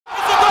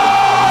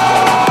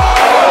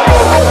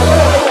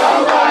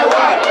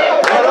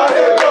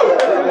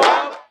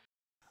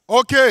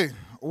Okay,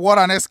 what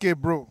an escape,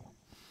 bro.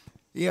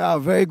 Yeah,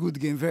 very good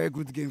game, very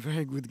good game,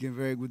 very good game,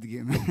 very good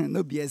game.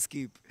 No be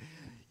escape.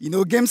 You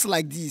know, games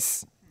like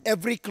this,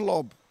 every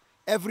club,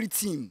 every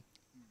team,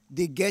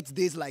 they get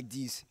days like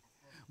this.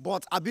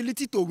 But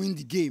ability to win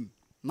the game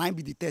might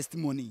be the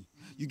testimony.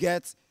 You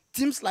get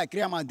teams like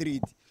Real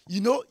Madrid. You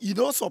know,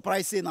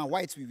 surprise say now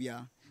white we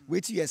are.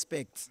 What do you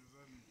expect?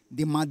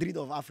 The Madrid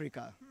of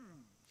Africa.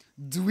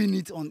 Doing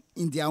it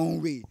in their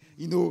own way.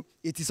 You know,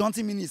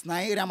 80-something minutes, now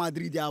Real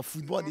Madrid, their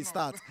football, they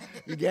start.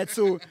 You get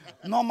so,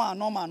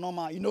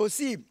 normal. You know,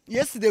 see,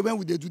 yesterday when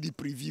we did do the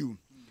preview,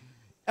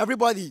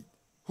 everybody,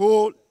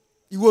 whole,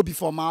 it will be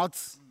format,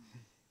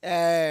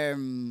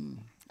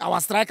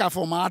 our striker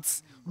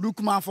format,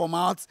 Lukman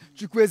format,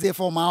 Chukwueze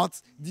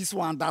format, this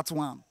one, that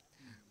one.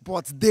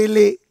 But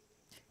Dele,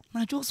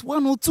 now just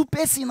 1 or 2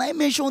 person, I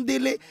mentioned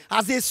Dele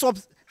as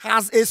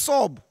a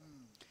sub.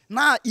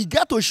 Now, he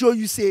got to show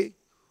you, say,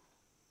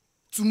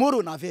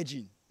 tomorrow na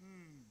virgin.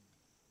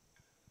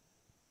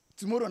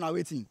 Tomorrow na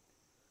waiting.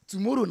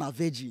 Tomorrow na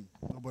virgin.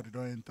 Nobody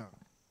don't enter.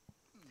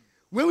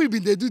 When we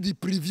been there do the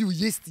preview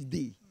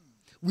yesterday,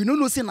 we don't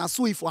know say na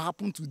so if what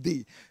happen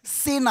today.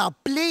 Say na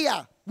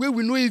player where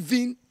we no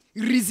even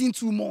reason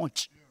too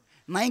much.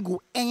 Now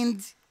go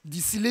end the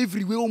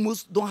slavery where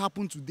almost don't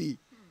happen today.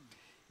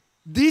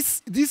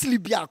 This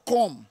Libya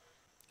come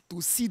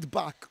to sit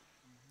back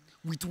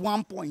with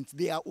 1 point.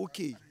 They are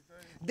okay.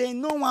 Then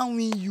no one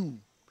win you.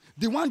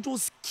 They want to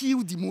just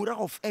kill the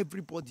morale of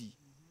everybody.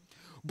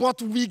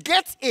 But we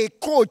get a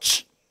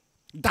coach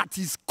that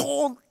is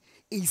called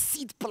a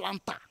seed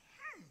planter.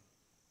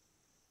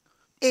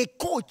 A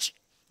coach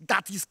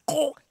that is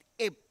called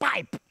a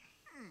pipe.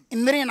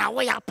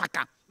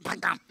 Pakam.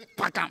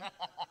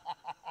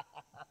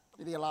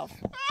 They laugh.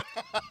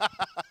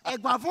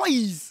 Eguavon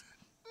is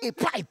a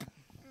pipe.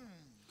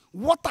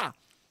 Water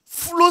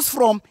flows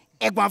from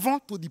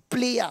Eguavon to the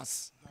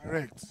players.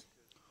 Direct.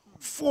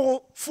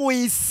 For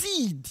a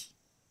seed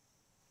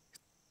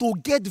to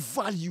get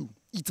value,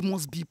 it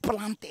must be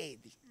planted.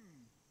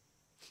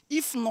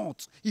 If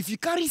not, if you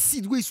carry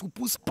seed where you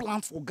supposed to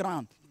plant for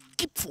ground,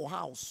 keep for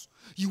house,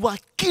 you are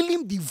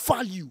killing the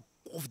value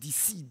of the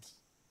seed.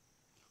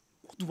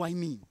 What do I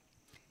mean?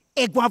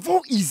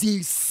 Eguavon is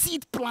a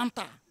seed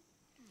planter.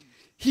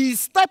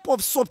 His type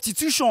of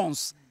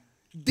substitutions,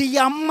 they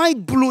are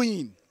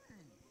mind-blowing.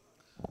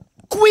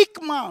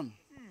 Quick man,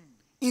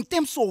 in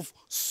terms of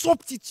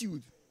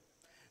substitute.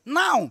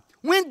 Now,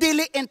 when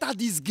Dele enter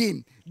this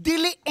game,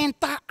 Dele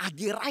enter at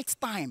the right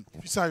time.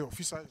 Fisayo.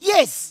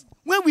 Yes,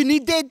 when we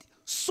needed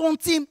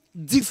something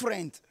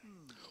different.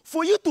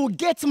 For you to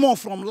get more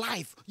from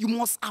life, you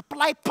must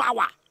apply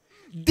power.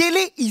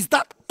 Dele is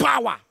that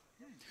power.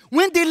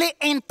 When Dele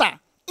enter,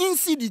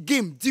 inside the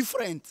game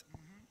different.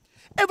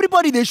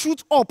 Everybody they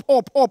shoot up.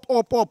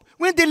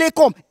 When Dele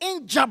come,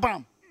 in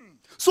jabam.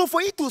 So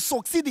for you to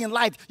succeed in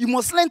life, you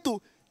must learn to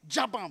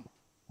jabam.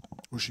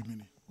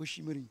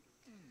 Oshimiri.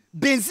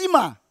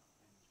 Benzema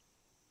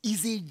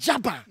is a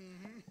jabber.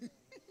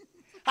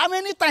 How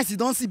many times you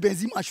don't see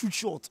Benzema shoot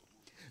short?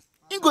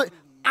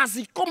 As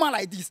he come out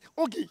like this,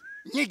 okay,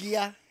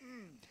 Nigerian,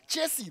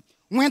 Chelsea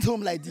went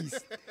home like this.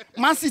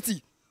 Man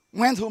City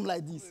went home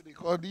like this. They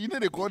call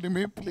the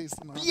main place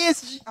now.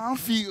 PSG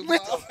Anfield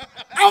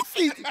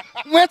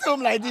went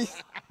home like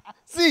this.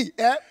 See,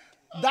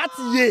 that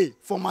year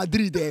for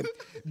Madrid,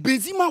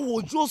 Benzema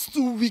was just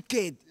too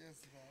wicked.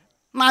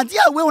 Now,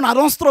 there way when I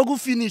don't struggle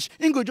finish,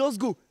 he go just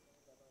go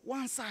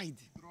one side.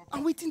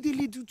 And waiting they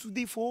do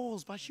today for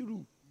us,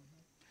 Bashiru.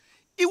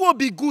 It will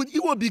be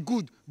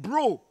good.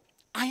 Bro,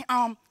 I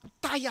am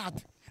tired.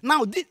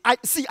 Now, I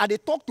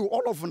talk to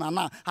all of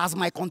Nana as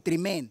my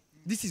countrymen.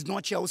 This is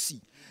not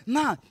Chelsea.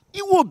 Now,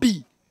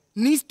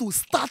 needs to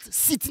start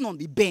sitting on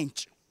the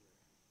bench.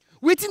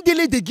 Waiting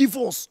delay they give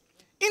us.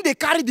 In they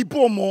carry the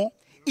ball more.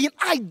 In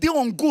they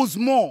on goes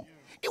more.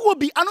 It will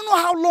be, I don't know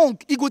how long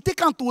it will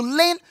take him to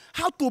learn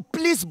how to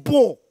place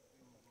ball.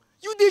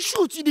 You they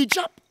shoot, you they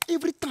jump.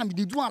 Every time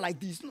they do one like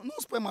this. No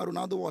spoil my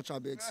Ronaldo watch, I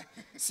beg.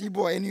 See,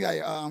 boy,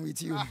 anyway, I'm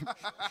with you.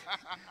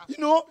 You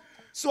know,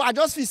 so I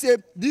just feel say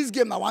this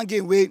game now one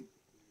game where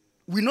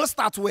we not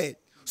start well.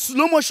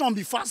 Slow motion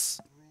be fast,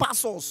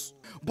 pass us.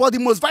 But the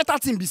most vital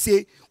thing be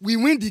say we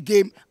win the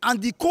game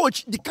and the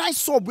coach, the kind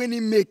sub when he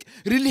make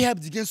really help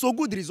the game. So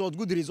good result.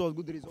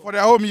 For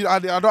their home, I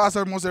don't ask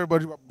almost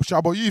everybody.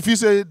 But if you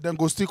say then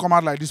go still come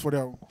out like this for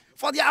their home.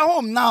 For their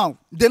home now,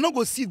 they not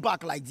go sit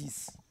back like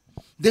this.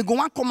 They go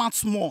and come out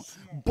small,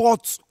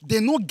 but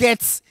they no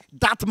get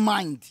that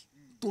mind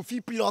to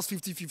feel plus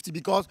 50-50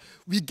 because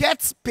we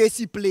get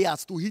pacey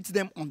players to hit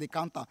them on the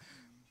counter.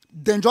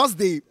 Then just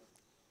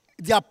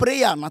their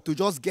prayer not to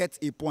just get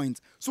a point.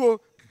 So,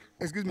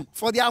 excuse me,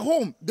 for their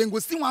home, then go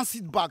still want to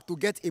sit back to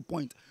get a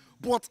point.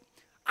 But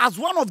as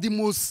one of the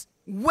most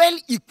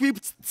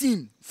well-equipped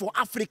team for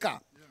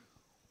Africa,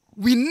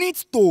 we need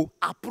to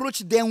approach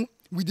them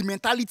with the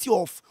mentality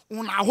of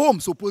on our home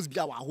supposed to be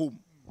our home.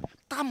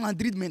 That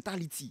Madrid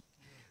mentality.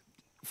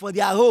 For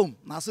their home,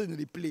 now so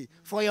they play.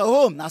 For your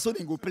home, now so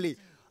they go play.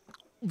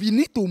 we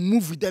need to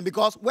move with them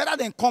because whether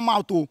they come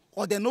out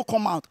or they no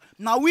come out,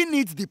 now we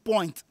need the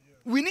point.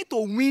 We need to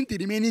win the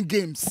remaining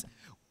games.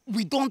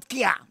 We don't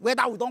care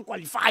whether we don't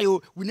qualify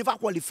or we never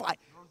qualify.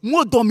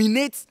 More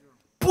dominate,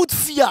 put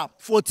fear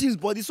for teams'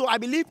 body. So I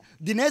believe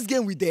the next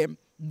game with them,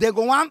 they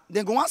go on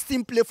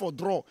still play for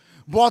draw.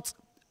 But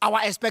our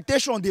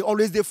expectation, they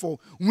always there for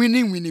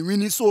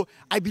winning. So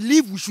I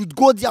believe we should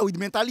go there with the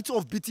mentality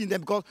of beating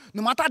them because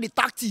no matter the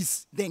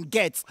tactics they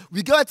get,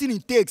 we get everything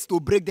it takes to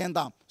break them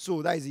down.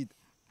 So that is it.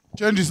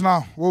 Changes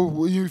now.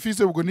 Well, if you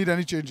say we're going to need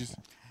any changes.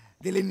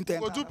 They need to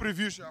We'll do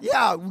preview.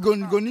 yeah, we're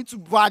going to need to.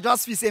 But I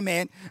just feel say,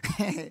 man,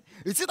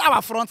 you see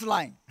our front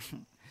line.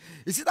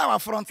 You see our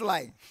front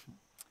line.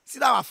 See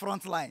our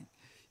front line.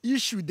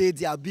 Issue they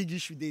there, big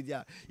issue they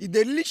there. If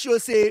they really show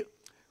say,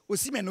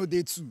 Osimhen no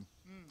day too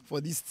for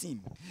this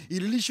team.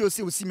 It really shows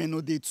say Osimhen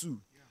no day too.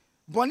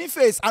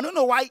 Boniface, I don't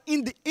know why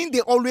in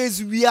they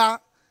always wear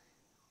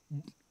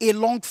a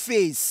long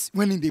face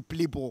when they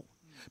play ball.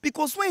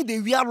 Because when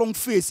they wear long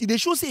face, they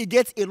show say it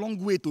gets a long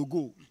way to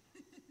go.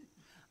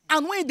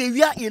 And when they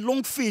wear a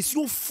long face,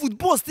 your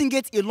football still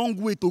gets a long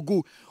way to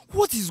go.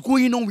 What is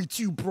going on with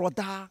you,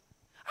 brother?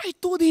 I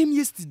told him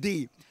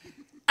yesterday.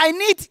 I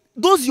need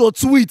those your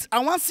tweets. I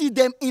want to see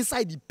them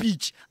inside the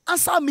pitch.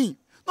 Answer me.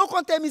 Don't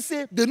come tell me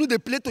say they know they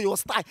play to your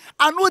style.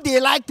 I know they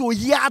like to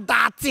hear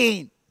that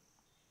thing.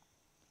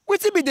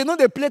 What if they know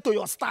they play to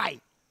your style?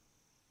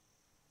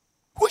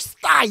 Which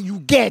style you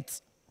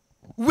get?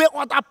 Where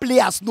other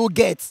players no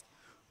get?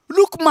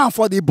 Look man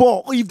for the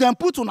ball. Or if they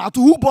put on to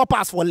who ball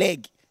pass for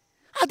leg.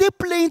 Are they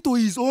playing to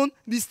his own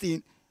this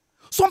thing?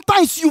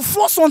 Sometimes you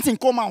force something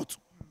come out.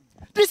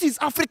 This is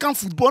African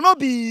football. Not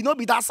be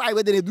that side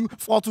where they do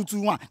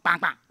 4-2-2-1. Bang,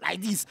 bang, like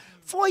this.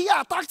 4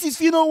 year tactics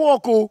feel no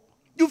work. Oh.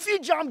 You feel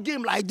jump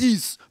game like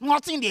this.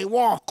 Nothing they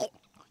work.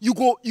 You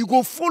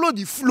go follow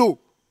the flow.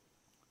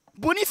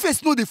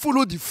 Boniface know they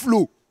follow the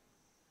flow.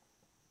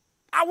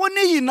 I want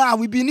you now.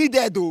 We be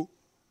needed though.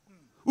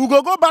 We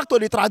go back to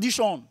the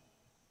tradition.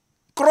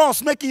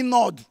 Cross, make it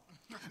nod.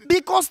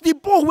 Because the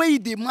ball where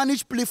they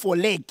manage play for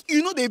leg,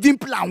 you know they even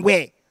plan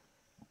where.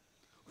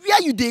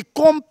 Where you they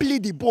come play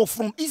the ball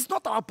from, it's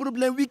not our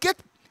problem. We get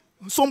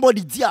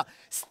somebody there.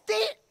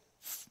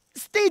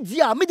 Stay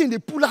there. Make them they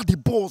pull out the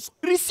balls.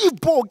 Receive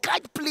ball,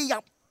 guide player,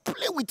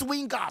 play with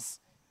wingers.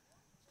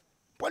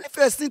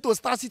 Boniface need to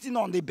start sitting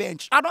on the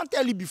bench. I don't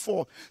tell you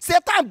before. Say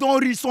time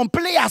don't reach some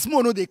players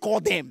more no they call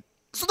them.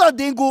 So that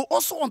they go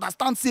also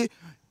understand, say,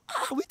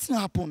 what's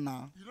happen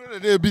now? You know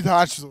that they're a bit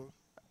harsh, so.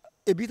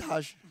 A bit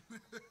harsh.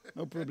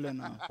 No problem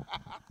now.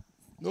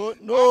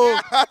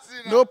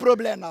 No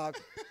problem now.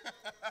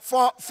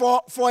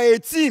 For a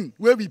team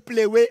where we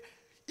play, where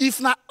if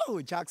not,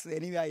 Jackson,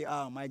 anyway,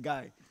 my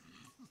guy.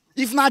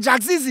 If not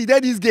Jackson is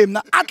there this game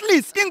now, at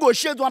least he go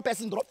shade one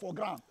person drop for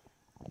ground.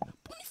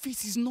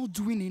 Boniface is not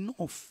doing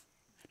enough.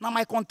 Now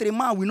my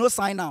countryman, we no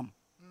sign him.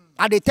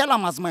 I they tell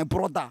him as my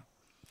brother.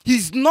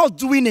 He's not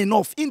doing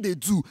enough in the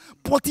do,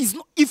 but he's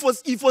not. If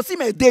was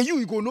him a day,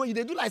 you go know. If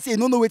they do like say,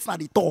 no, it's not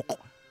the talk.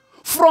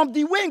 From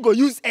the way you go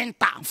use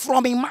enter,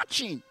 from a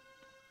matching,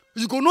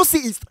 you go no see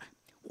it.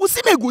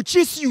 Osimhen go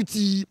chase you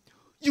till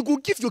you go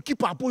give your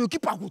keeper, but your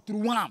keeper go through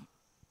one.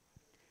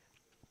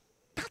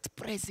 That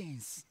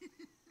presence,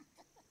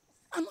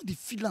 I know the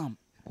film.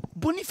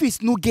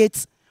 Boniface no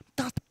get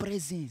that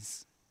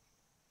presence.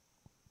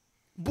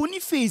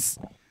 Boniface,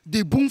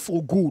 they boom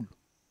for goal.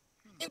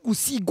 He go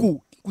see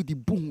goal. With the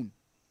boom.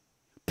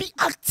 Be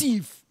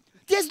active.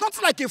 There's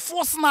nothing like a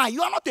false nine.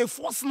 You are not a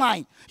false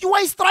nine. You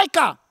are a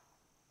striker.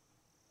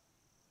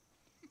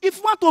 If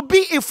you want to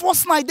be a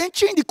false nine, then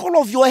change the color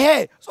of your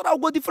hair so that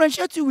we'll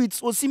differentiate you with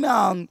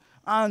Osimhen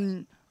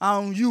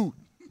and you.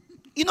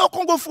 You know,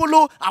 Congo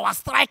follow our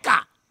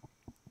striker.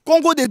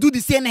 Congo, they do the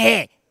same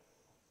hair.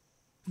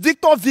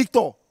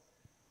 Victor.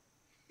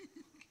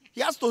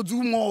 He has to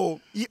do more.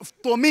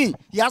 To me,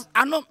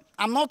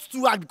 I'm not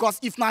too hard because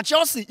if not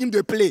Chelsea, him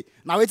they play.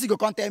 Now wait till you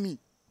can't tell me.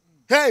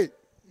 Hey,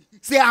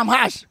 say I'm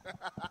harsh.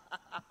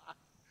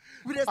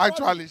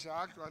 Actually.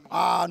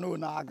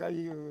 No, I got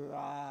you.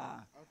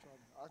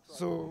 Actually.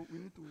 So we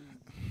need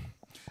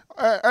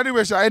to.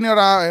 Anyway, any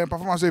other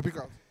performance you pick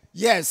up?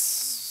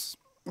 Yes.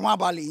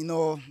 Mwabali, you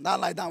know, that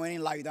lie down when he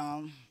lie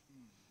down.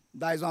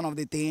 That is one of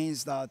the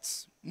things that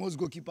most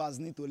goalkeepers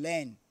need to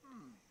learn.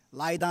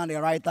 Lie down the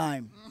right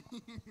time.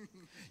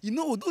 You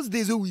know, those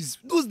days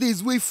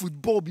where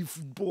football be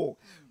football.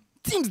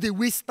 Things they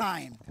waste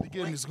time. The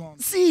game is gone.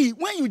 See,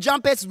 when you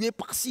jump at way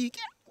pass, these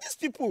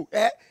people,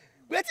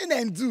 what did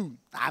them do?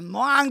 I'm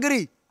not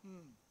angry.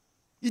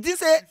 You didn't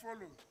say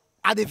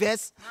at the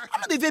verse.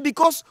 I'm not the verse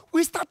because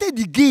we started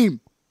the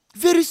game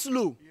very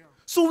slow. Yeah.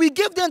 So we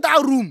gave them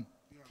that room.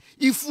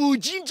 Yeah. If we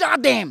ginger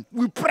them,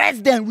 we press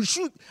them, we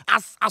shoot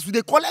as we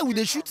they call it, we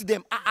they shoot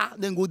them.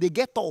 Then go they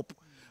get up.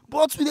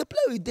 But we they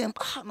play with them.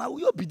 Now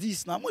we all be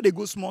this. Now more they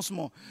go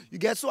small. You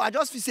get so I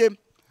just feel say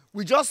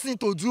we just need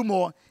to do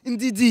more. In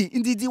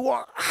DD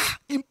what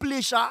in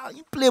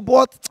play,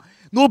 but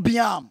No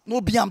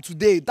BM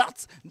today.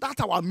 That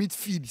our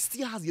midfield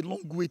still has a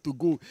long way to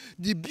go.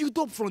 The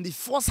build-up from the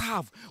first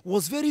half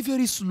was very,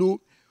 very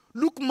slow.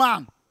 Look,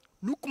 man,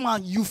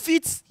 you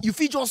fit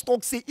just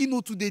talk, say,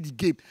 today the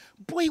game.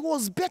 But it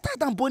was better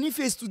than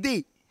Boniface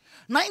today.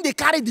 Now, they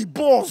carry the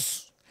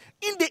balls.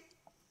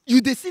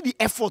 They see the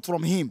effort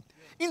from him.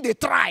 They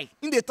try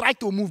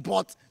to move,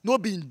 but no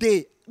being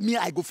there. Me,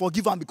 I go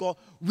forgive him because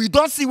we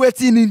don't see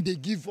waiting in they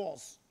give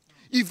us.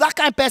 If that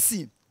kind of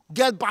person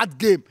get bad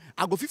game,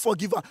 I go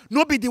forgive him.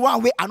 No be the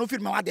one way I don't feel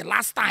remember the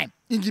last time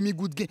he give me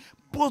good game.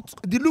 But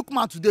the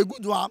Lookman today,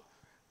 good one.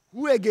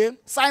 Who again?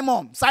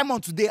 Simon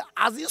today,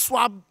 as he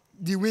swap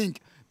the wing,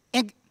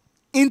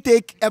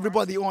 intake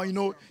everybody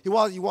on. He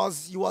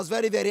was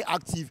very, very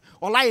active.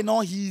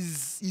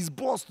 His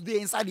boss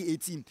today inside the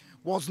 18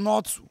 was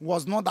not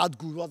that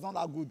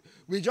good.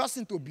 We just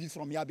need to beat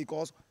from here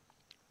because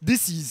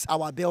this is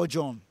our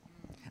Belgium.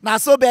 Now,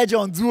 so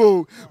Belgium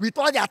do with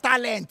all their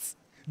talent,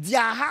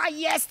 their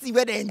highest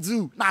where they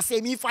do now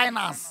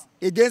semi-finals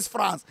against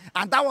France,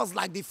 and that was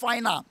like the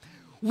final.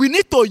 We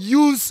need to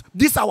use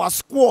this our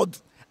squad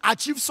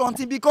achieve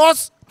something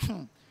because,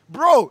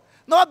 bro,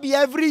 not be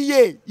every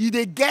year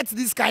they get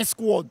this kind of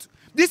squad.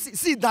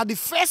 That the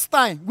first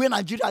time when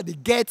Nigeria they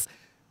get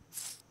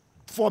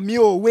for me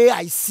where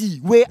I see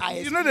where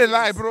I they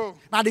lie, bro.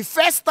 Now the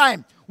first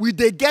time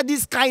they get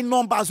this kind of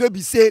numbers where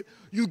we say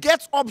you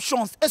get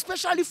options,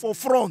 especially for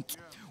front.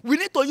 Yeah. We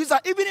need to use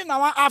that even in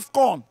our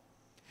AFCON.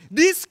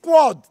 This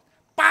squad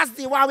past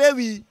the one where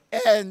we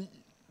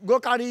go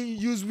carry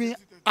use we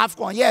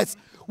AFCON. Yes,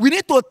 we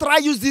need to try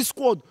use this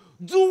squad.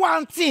 Do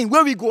one thing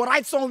where we go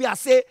right somewhere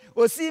say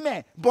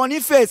Osime,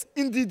 Boniface,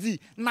 Ndidi.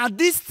 Now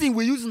this thing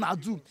we use now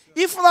do.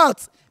 If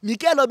not,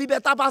 Mikel will be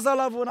better pass all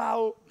over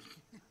now.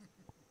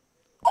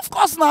 Of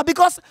course now,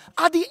 because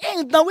at the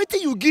end, now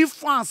waiting you give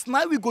France,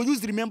 now we go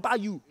use remember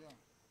you.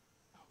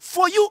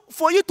 For you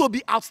to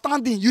be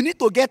outstanding, you need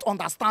to get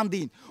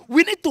understanding.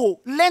 We need to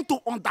learn to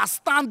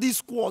understand this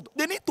squad.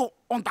 They need to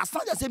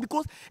understand themselves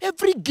because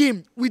every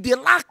game we they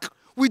lack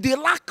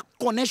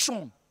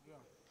connection.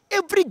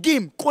 Every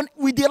game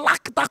we they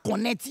lack that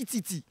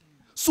connectivity.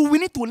 So we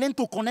need to learn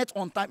to connect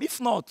on time.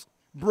 If not,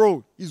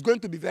 bro, it's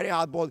going to be very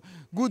hard. But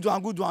good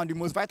one. The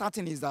most vital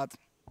thing is that.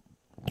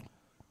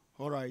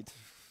 All right.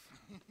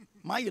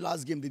 My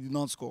last game they did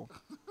not score.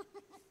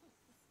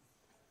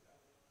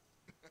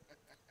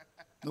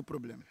 No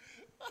problem.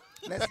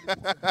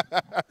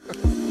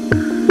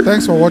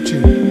 Thanks for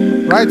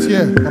watching. Right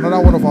here, another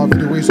one of our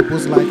videos where you're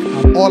supposed to like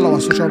and all our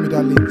social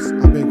media links.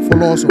 I beg,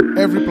 follow us on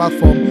every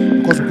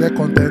platform because we get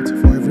content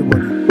for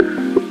everybody.